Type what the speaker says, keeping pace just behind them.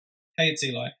Hey, it's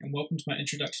Eli, and welcome to my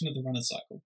introduction of the runner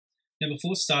cycle. Now,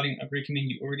 before starting, I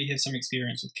recommend you already have some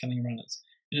experience with killing runners,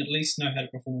 and at least know how to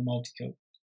perform a multi-kill.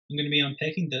 I'm going to be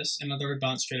unpacking this and other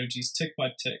advanced strategies tick by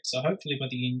tick, so hopefully by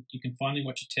the end you can finally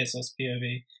watch a Tassos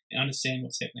POV and understand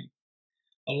what's happening.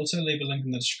 I'll also leave a link in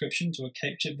the description to a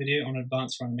cape chip video on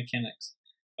advanced runner mechanics.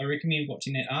 I recommend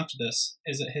watching that after this,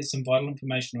 as it has some vital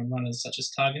information on runners such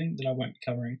as targeting that I won't be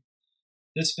covering.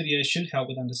 This video should help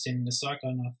with understanding the cycle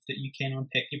enough that you can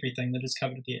unpack everything that is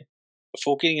covered there.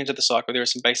 Before getting into the cycle, there are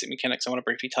some basic mechanics I want to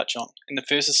briefly touch on, and the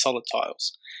first is solid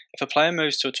tiles. If a player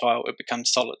moves to a tile, it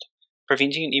becomes solid,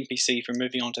 preventing an NPC from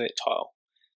moving onto that tile.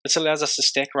 This allows us to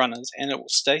stack runners, and it will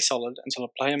stay solid until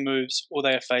a player moves or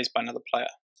they are phased by another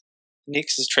player.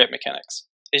 Next is trap mechanics.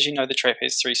 As you know, the trap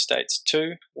has 3 states,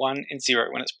 2, 1, and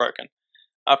 0 when it's broken.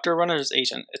 After a runner is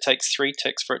eaten, it takes 3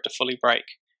 ticks for it to fully break,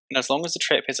 and as long as the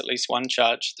trap has at least 1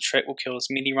 charge, the trap will kill as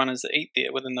many runners that eat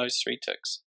there within those 3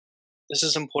 ticks. This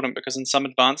is important because in some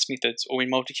advanced methods, or when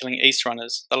multi-killing East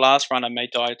runners, the last runner may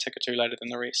die a tick or 2 later than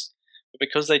the rest. But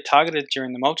because they targeted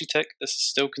during the multi-tick, this is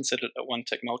still considered a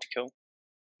 1-tick multi-kill.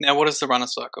 Now, what is the runner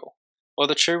cycle? Well,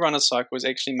 the true runner cycle is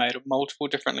actually made of multiple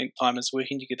different length timers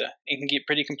working together and can get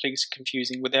pretty complex and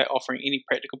confusing without offering any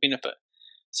practical benefit.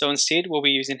 So instead, we'll be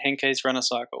using Henkei's runner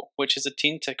cycle, which is a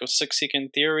 10-tick or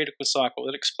 6-second theoretical cycle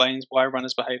that explains why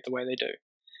runners behave the way they do.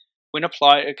 When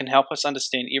applied, it can help us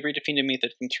understand every defender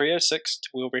method from 306 to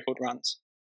world record runs.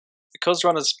 Because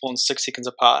runners spawn 6 seconds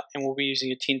apart, and we'll be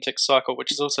using a 10-tick cycle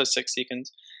which is also 6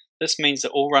 seconds, this means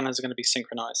that all runners are going to be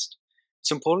synchronized.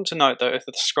 It's important to note though, if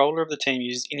the scroller of the team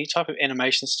uses any type of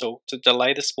animation stall to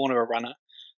delay the spawn of a runner,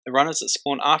 the runners that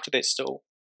spawn after that stall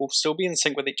will still be in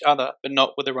sync with each other, but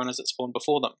not with the runners that spawn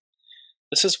before them.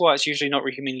 This is why it's usually not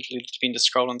recommended to leave the defender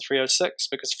scroll on 306,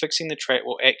 because fixing the trap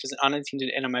will act as an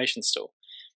unintended animation stall.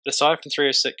 But aside from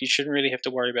 306, you shouldn't really have to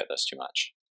worry about this too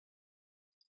much.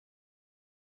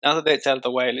 Now that that's out of the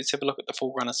way, let's have a look at the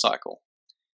full runner cycle.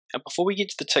 Now before we get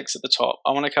to the ticks at the top,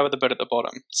 I want to cover the bit at the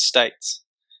bottom, states.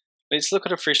 Let's look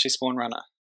at a freshly spawned runner.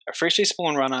 A freshly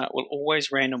spawned runner will always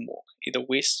random walk, either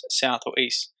west, south or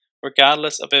east,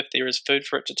 regardless of if there is food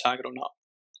for it to target or not.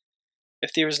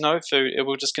 If there is no food, it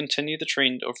will just continue the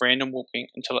trend of random walking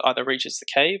until it either reaches the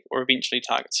cave or eventually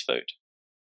targets food.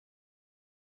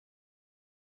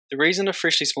 The reason a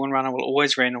freshly spawned runner will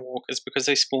always random walk is because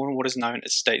they spawn in what is known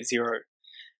as state 0.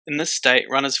 In this state,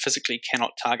 runners physically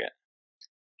cannot target.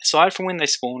 Aside from when they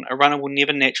spawn, a runner will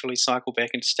never naturally cycle back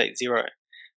into state 0.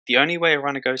 The only way a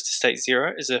runner goes to state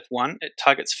 0 is if 1. It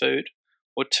targets food,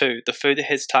 or 2. The food it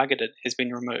has targeted has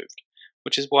been removed,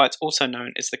 which is why it's also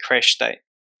known as the crash state.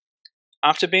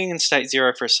 After being in state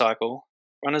 0 for a cycle,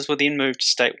 runners will then move to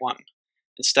state 1.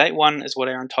 And state 1 is what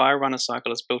our entire runner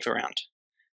cycle is built around.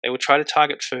 They will try to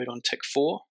target food on tick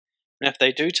 4, and if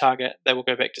they do target, they will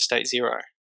go back to state 0.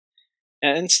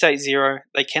 Now in state 0,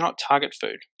 they cannot target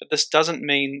food, but this doesn't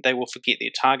mean they will forget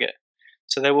their target.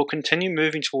 So they will continue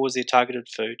moving towards their targeted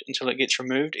food until it gets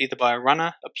removed either by a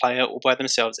runner, a player, or by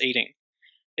themselves eating.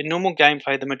 In normal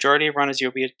gameplay, the majority of runners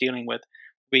you'll be dealing with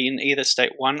will be in either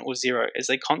state 1 or 0, as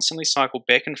they constantly cycle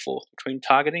back and forth between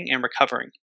targeting and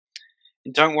recovering.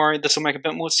 And don't worry, this will make a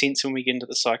bit more sense when we get into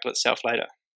the cycle itself later.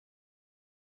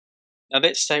 Now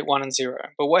that's state 1 and 0,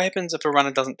 but what happens if a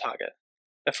runner doesn't target?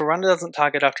 If a runner doesn't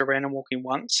target after random walking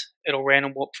once, it'll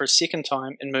random walk for a second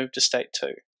time and move to state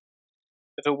 2.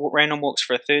 If it random walks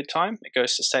for a third time, it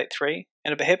goes to state 3,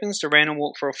 and if it happens to random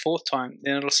walk for a fourth time,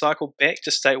 then it'll cycle back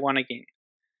to state 1 again.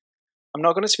 I'm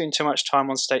not going to spend too much time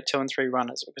on state 2 and 3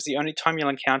 runners, because the only time you'll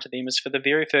encounter them is for the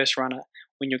very first runner,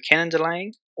 when you're cannon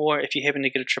delaying, or if you happen to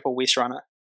get a triple west runner.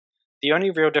 The only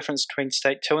real difference between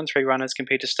state 2 and 3 runners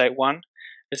compared to state 1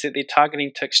 is that their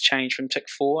targeting ticks change from tick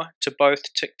 4 to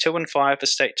both tick 2 and 5 for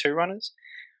state 2 runners,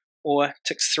 or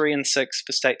ticks 3 and 6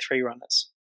 for state 3 runners.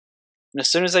 And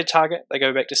as soon as they target, they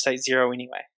go back to state 0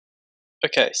 anyway.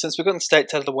 Okay, since we've gotten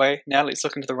states out of the way, now let's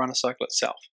look into the runner cycle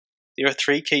itself. There are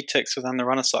 3 key ticks within the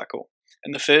runner cycle,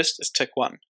 and the first is tick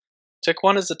 1. Tick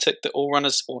 1 is the tick that all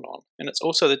runners spawn on, and it's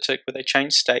also the tick where they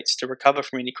change states to recover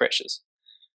from any crashes,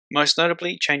 most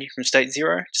notably changing from state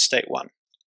 0 to state 1.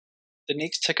 The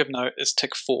next tick of note is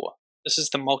tick 4. This is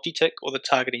the multi-tick or the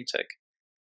targeting tick.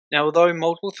 Now although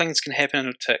multiple things can happen in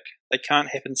a tick, they can't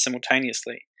happen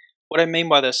simultaneously. What I mean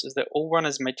by this is that all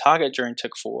runners may target during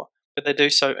tick 4, but they do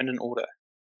so in an order.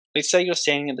 Let's say you're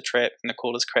standing at the trap and the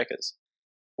call is crackers.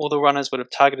 All the runners would have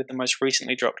targeted the most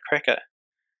recently dropped cracker.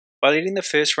 By letting the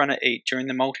first runner eat during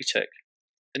the multi-tick,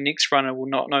 the next runner will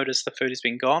not notice the food has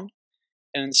been gone,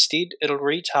 and instead it'll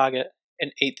retarget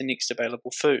and eat the next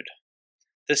available food.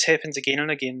 This happens again and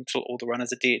again until all the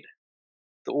runners are dead.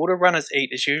 The order runners eat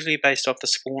is usually based off the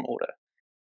spawn order.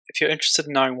 If you're interested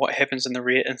in knowing what happens in the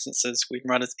rare instances when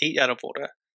runners eat out of order,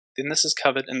 then this is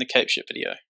covered in the CapeShip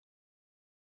video.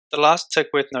 The last tick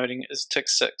worth noting is tick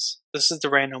 6. This is the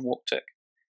random walk tick.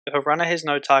 If a runner has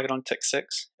no target on tick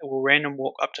 6, it will random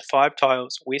walk up to 5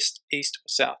 tiles west, east, or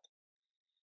south.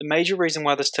 The major reason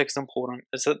why this tick is important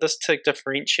is that this tick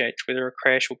differentiates whether a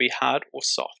crash will be hard or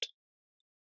soft.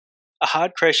 A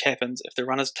hard crash happens if the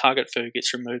runner's target food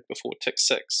gets removed before tick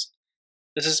 6.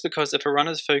 This is because if a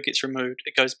runner's food gets removed,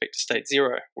 it goes back to state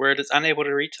 0, where it is unable to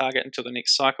retarget until the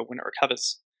next cycle when it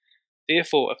recovers.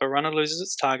 Therefore, if a runner loses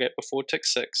its target before tick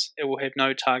 6, it will have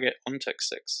no target on tick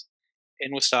 6,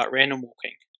 and will start random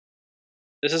walking.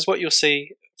 This is what you'll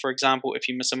see, for example, if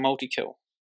you miss a multi-kill.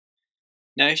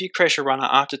 Now if you crash a runner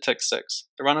after tick 6,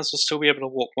 the runners will still be able to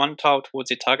walk one tile towards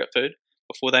their target food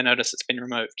before they notice it's been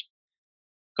removed.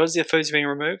 Because their food's been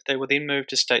removed, they will then move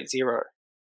to state 0.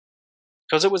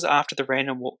 Because it was after the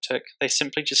random walk tick, they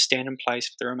simply just stand in place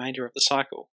for the remainder of the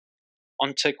cycle.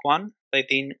 On tick 1, they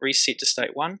then reset to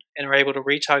state 1 and are able to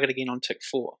retarget again on tick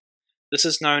 4. This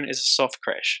is known as a soft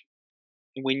crash.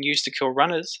 And when used to kill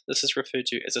runners, this is referred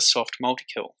to as a soft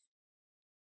multi-kill.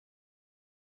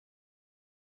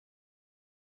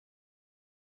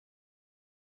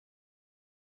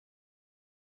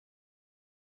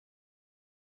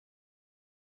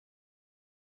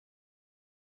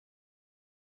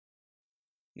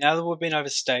 Now that we've been over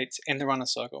states and the runner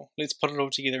cycle, let's put it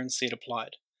all together and see it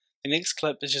applied. The next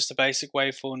clip is just a basic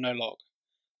wave for no log.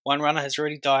 One runner has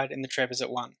already died and the trap is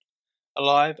at 1.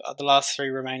 Alive are the last 3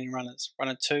 remaining runners,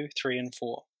 runner 2, 3 and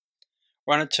 4.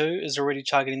 Runner 2 is already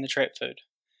targeting the trap food,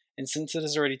 and since it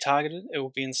is already targeted, it will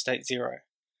be in state 0.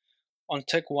 On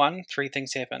tick 1, 3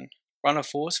 things happen. Runner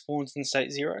 4 spawns in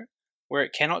state 0, where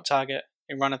it cannot target,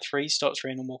 and runner 3 stops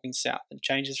random walking south and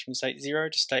changes from state 0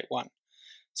 to state 1.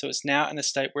 So it's now in a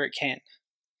state where it can.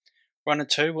 Runner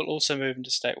 2 will also move into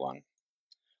state 1.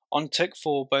 On tick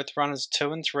 4, both runners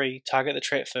 2 and 3 target the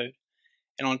trap food,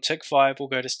 and on tick 5 will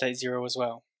go to state 0 as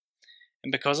well.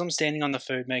 And because I'm standing on the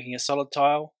food making a solid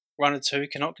tile, runner 2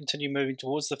 cannot continue moving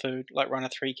towards the food like runner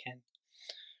 3 can.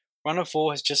 Runner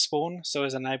 4 has just spawned, so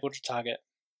is unable to target.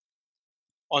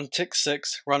 On tick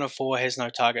 6, runner 4 has no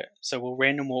target, so will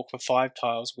random walk for 5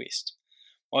 tiles west,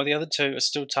 while the other 2 are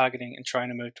still targeting and trying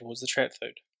to move towards the trap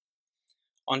food.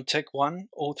 On tick 1,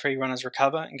 all 3 runners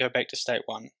recover and go back to state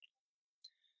 1.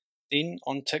 Then,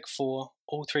 on tick 4,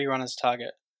 all 3 runners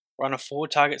target. Runner 4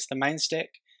 targets the main stack,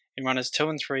 and runners 2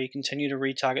 and 3 continue to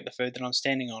retarget the food that I'm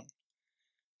standing on.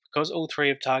 Because all 3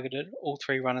 have targeted, all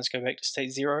 3 runners go back to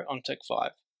state 0 on tick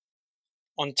 5.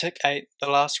 On tick 8, the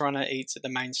last runner eats at the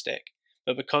main stack,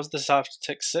 but because this is after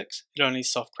tick 6, it only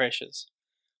soft crashes.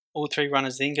 All 3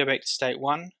 runners then go back to state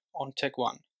 1 on tick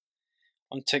 1.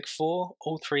 On tick 4,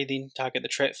 all 3 then target the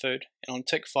trap food, and on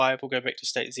tick 5 will go back to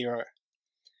state 0.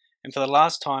 And for the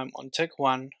last time, on tick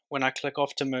 1, when I click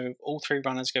off to move, all 3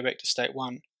 runners go back to state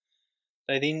 1.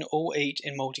 They then all eat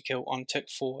and multi-kill on tick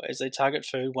 4 as they target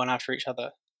food one after each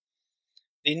other.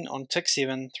 Then on tick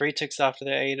 7, 3 ticks after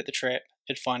they ate at the trap,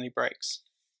 it finally breaks.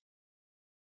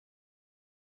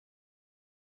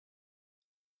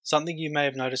 Something you may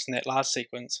have noticed in that last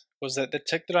sequence was that the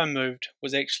tick that I moved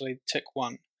was actually tick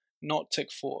 1, not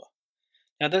tick 4.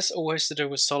 Now this all has to do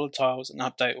with solid tiles and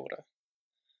update order.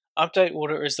 Update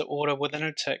order is the order within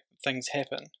a tick that things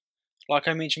happen. Like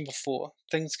I mentioned before,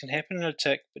 things can happen in a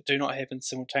tick but do not happen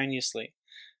simultaneously.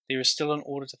 There is still an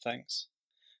order to things.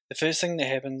 The first thing that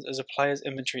happens is a player's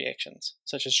inventory actions,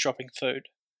 such as dropping food.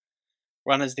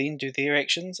 Runners then do their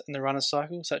actions in the runner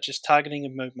cycle, such as targeting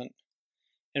and movement.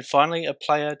 And finally, a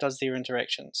player does their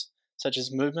interactions, such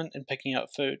as movement and picking up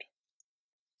food.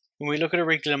 When we look at a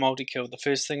regular multi-kill, the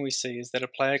first thing we see is that a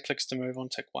player clicks to move on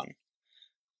tick 1.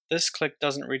 This click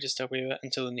doesn't register however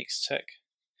until the next tick.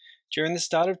 During the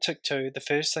start of tick 2, the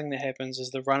first thing that happens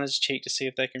is the runners check to see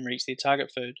if they can reach their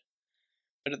target food.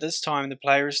 But at this time, the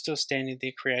player is still standing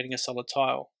there creating a solid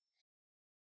tile.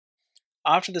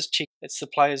 After this check, it's the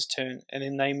player's turn, and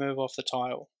then they move off the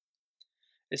tile.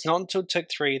 It's not until tick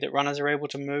 3 that runners are able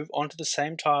to move onto the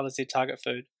same tile as their target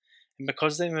food, and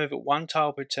because they move at 1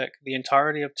 tile per tick, the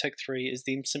entirety of tick 3 is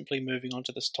them simply moving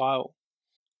onto this tile.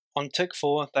 On tick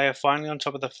 4, they are finally on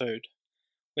top of the food,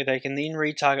 where they can then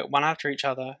retarget one after each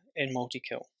other and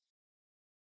multi-kill.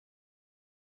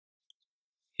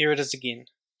 Here it is again.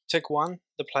 Tick 1,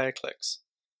 the player clicks.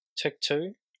 Tick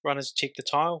 2, runners check the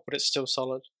tile but it's still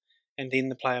solid, and then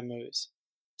the player moves.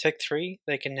 Tick 3,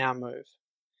 they can now move.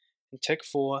 And tick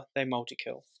 4, they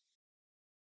multi-kill.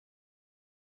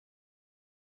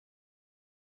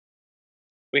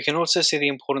 We can also see the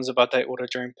importance of update order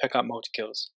during pickup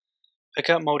multi-kills.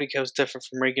 Pick-up multi-kills differ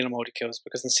from regular multi-kills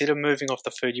because instead of moving off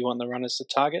the food you want the runners to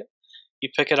target, you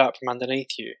pick it up from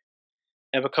underneath you.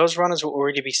 Now because runners will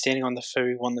already be standing on the food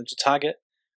we want them to target,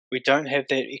 we don't have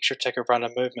that extra tick of runner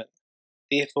movement.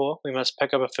 Therefore, we must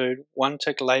pick up a food one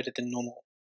tick later than normal.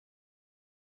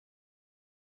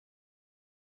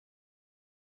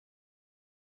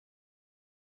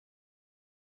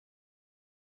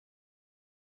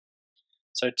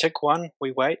 So tick 1,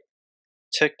 we wait.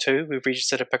 Tick 2, we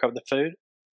register to pick up the food.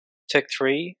 Tick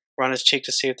 3, runners check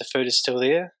to see if the food is still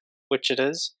there, which it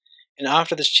is. And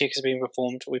after this check has been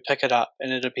performed, we pick it up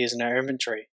and it appears in our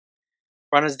inventory.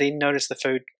 Runners then notice the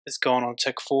food is gone on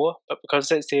tick 4, but because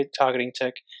that's their targeting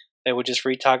tick, they will just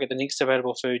retarget the next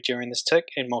available food during this tick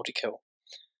and multi-kill.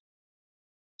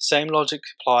 Same logic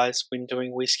applies when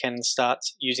doing West Cannon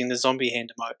starts using the zombie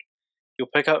hander mode. You'll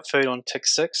pick up food on tick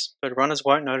 6, but runners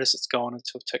won't notice it's gone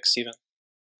until tick 7.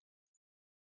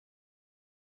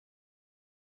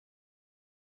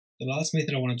 The last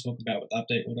method I want to talk about with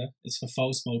update order is for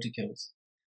false multi-kills.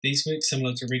 These work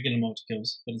similar to regular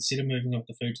multi-kills, but instead of moving off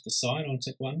the food to the side on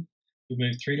tick 1, we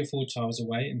move 3 to 4 tiles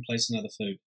away and place another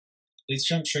food. Let's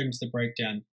jump straight into the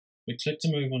breakdown. We click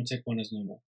to move on tick 1 as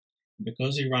normal. And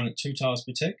because we run at 2 tiles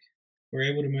per tick,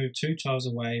 we're able to move 2 tiles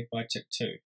away by tick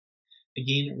 2.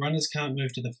 Again, runners can't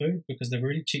move to the food because they've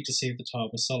already checked to see if the tile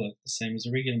was solid, the same as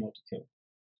a regular multi-kill.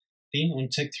 Then on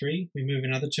tick 3, we move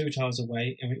another 2 tiles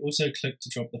away and we also click to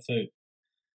drop the food.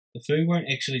 The food won't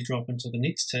actually drop until the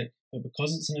next tick, but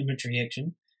because it's an inventory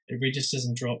action, it registers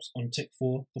and drops on tick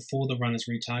 4 before the runners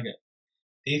retarget.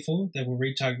 Therefore, they will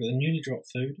retarget the newly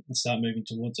dropped food and start moving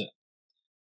towards it.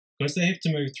 Because they have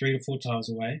to move 3 to 4 tiles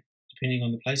away, depending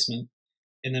on the placement,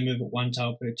 and they move at 1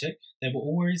 tile per tick, they will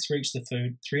always reach the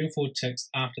food 3 to 4 ticks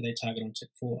after they target on tick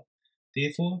 4.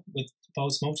 Therefore, with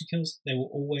false multi-kills, they will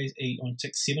always eat on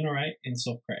tick 7 or 8 and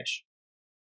soft crash.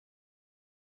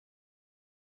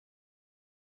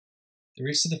 The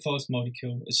rest of the false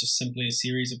multi-kill is just simply a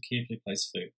series of carefully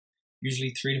placed food, usually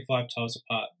 3 to 5 tiles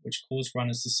apart, which cause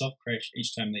runners to soft crash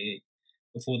each time they eat,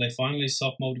 before they finally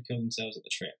soft multi-kill themselves at the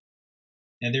trap.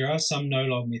 Now there are some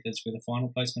no-log methods where the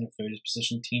final placement of food is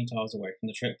positioned 10 tiles away from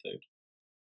the trap food.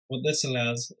 What this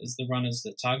allows is the runners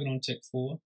that target on tick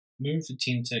 4, move for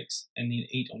 10 ticks, and then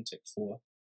eat on tick 4,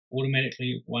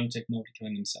 automatically 1 tick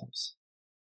multi-killing themselves.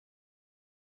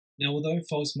 Now although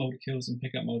false multi-kills and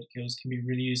pickup multi-kills can be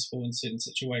really useful in certain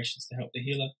situations to help the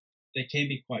healer, they can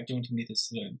be quite daunting methods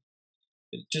to learn.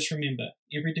 But just remember,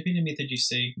 every dependent method you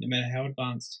see, no matter how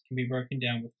advanced, can be broken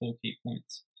down with 4 key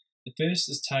points. The first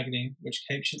is targeting, which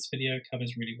Capeshit's video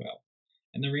covers really well,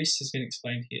 and the rest has been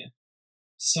explained here. To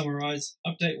summarise,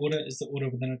 update order is the order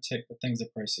within a tick that things are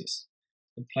processed.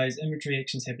 It plays inventory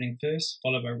actions happening first,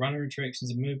 followed by runner interactions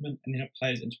and movement, and then it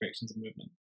plays interactions and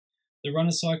movement. The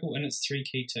runner cycle and its 3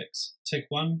 key ticks. Tick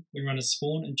 1, when runners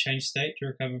spawn and change state to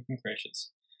recover from crashes.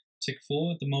 Tick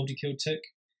 4, the multi-kill tick.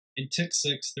 And tick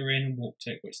 6, the random walk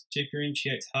tick, which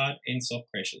differentiates hard and soft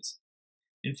crashes.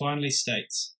 And finally,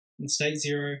 states. In state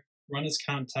 0, runners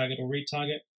can't target or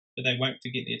retarget, but they won't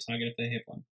forget their target if they have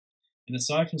one. And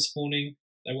aside from spawning,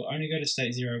 they will only go to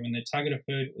state 0 when they target a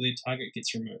food or their target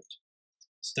gets removed.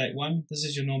 State 1, this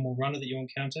is your normal runner that you'll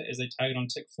encounter as they target on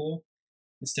tick 4.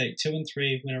 In state 2 and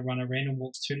 3, when a runner random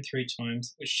walks 2 to 3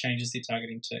 times, which changes their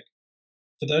targeting tick.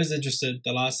 For those interested,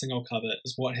 the last thing I'll cover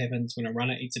is what happens when a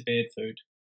runner eats a bad food.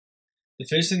 The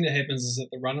first thing that happens is that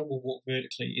the runner will walk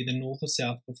vertically, either north or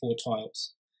south for 4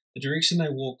 tiles. The direction they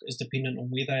walk is dependent on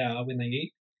where they are when they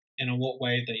eat, and on what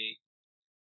wave they eat.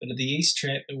 But at the east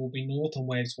trap, it will be north on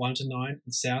waves 1 to 9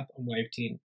 and south on wave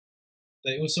 10.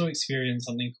 They also experience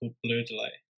something called blur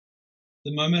delay.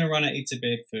 The moment a runner eats a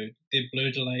bad food, their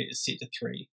blur delay is set to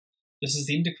 3. This is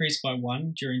then decreased by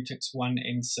 1 during ticks 1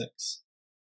 and 6.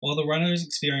 While the runner is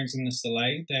experiencing this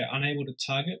delay, they are unable to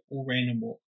target or random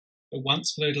walk. But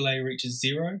once blur delay reaches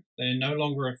 0, they are no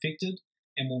longer affected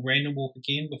and will random walk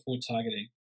again before targeting.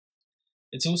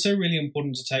 It's also really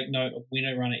important to take note of when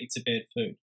a runner eats a bad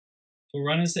food. For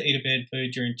runners that eat a bad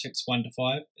food during ticks 1 to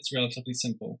 5, it's relatively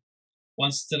simple.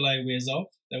 Once the delay wears off,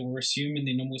 they will resume in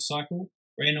their normal cycle,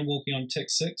 random walking on tick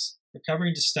 6,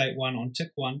 recovering to state 1 on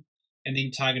tick 1, and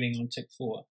then targeting on tick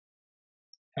 4.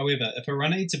 However, if a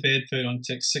runner eats a bad food on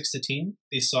ticks 6 to 10,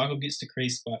 their cycle gets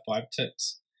decreased by 5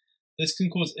 ticks. This can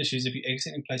cause issues if you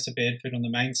accidentally place a bad food on the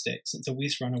main stack, since a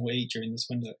West runner will eat during this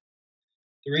window.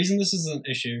 The reason this is an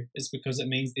issue is because it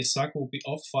means their cycle will be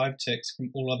off 5 ticks from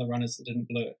all other runners that didn't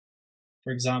blur.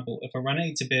 For example, if a runner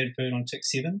eats a bad food on tick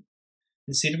 7,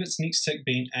 instead of its next tick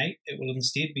being 8, it will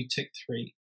instead be tick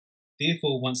 3.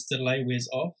 Therefore, once the delay wears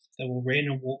off, they will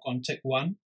random walk on tick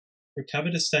 1,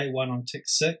 recover to state 1 on tick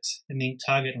 6, and then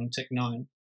target on tick 9.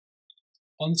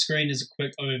 On screen is a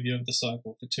quick overview of the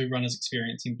cycle for two runners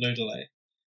experiencing blur delay.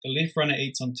 The left runner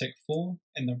eats on tick 4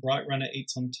 and the right runner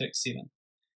eats on tick 7.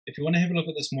 If you want to have a look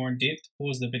at this more in depth,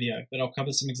 pause the video, but I'll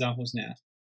cover some examples now.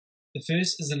 The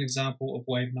first is an example of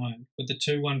wave 9 with the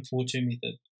 2-1-4-2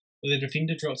 method, where the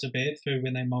defender drops a bad food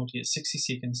when they multi at 60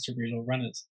 seconds to reload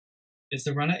runners. As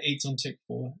the runner eats on tick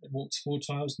 4, it walks 4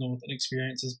 tiles north and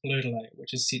experiences blur delay,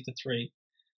 which is set to 3.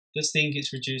 This then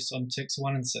gets reduced on ticks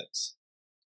 1 and 6.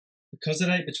 Because it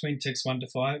ate between ticks 1 to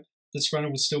 5, this runner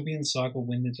will still be in cycle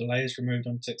when the delay is removed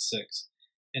on tick 6,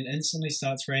 and instantly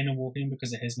starts random walking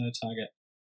because it has no target.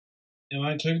 Now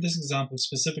I included this example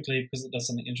specifically because it does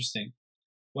something interesting.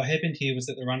 What happened here was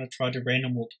that the runner tried to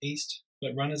random walk east,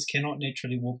 but runners cannot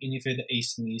naturally walk any further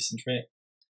east than the eastern track.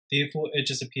 Therefore it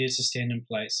just appears to stand in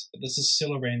place, but this is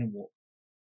still a random walk.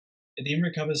 It then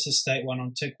recovers to state 1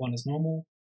 on tick 1 as normal,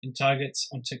 and targets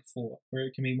on tick 4, where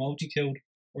it can be multi-killed,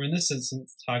 or in this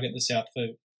instance, target the south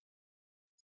food.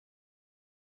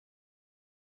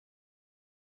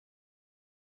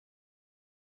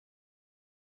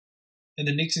 In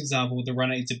the next example, the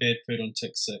runner eats a bad food on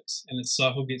tick 6, and its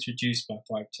cycle gets reduced by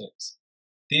 5 ticks.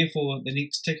 Therefore, the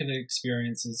next tick it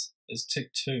experiences is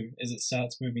tick 2 as it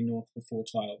starts moving north for 4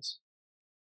 tiles.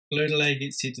 Blur delay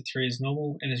gets set to 3 as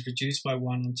normal and is reduced by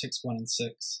 1 on ticks 1 and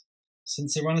 6.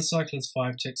 Since the runner cycle is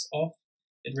 5 ticks off,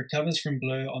 it recovers from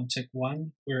blur on tick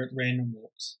 1 where it random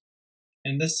walks.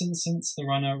 In this instance, the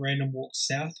runner random walks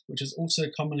south, which is also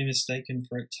commonly mistaken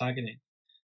for it targeting.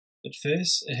 But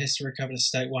first, it has to recover to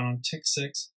state 1 on tick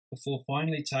 6 before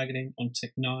finally targeting on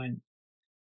tick 9.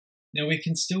 Now we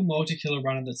can still multi-kill a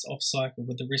runner that's off cycle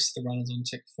with the rest of the runners on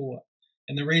tick 4,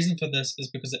 and the reason for this is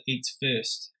because it eats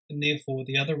first, and therefore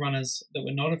the other runners that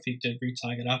were not affected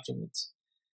retarget afterwards.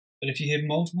 But if you have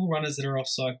multiple runners that are off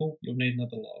cycle, you'll need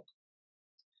another log.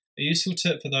 A useful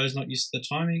tip for those not used to the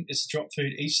timing is to drop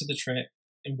food east of the track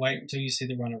and wait until you see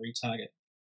the runner retarget.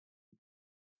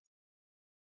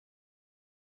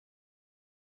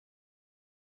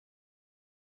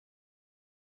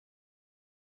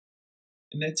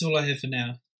 And that's all I have for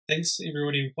now. Thanks to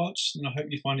everybody who watched, and I hope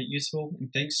you find it useful, and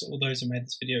thanks to all those who made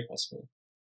this video possible.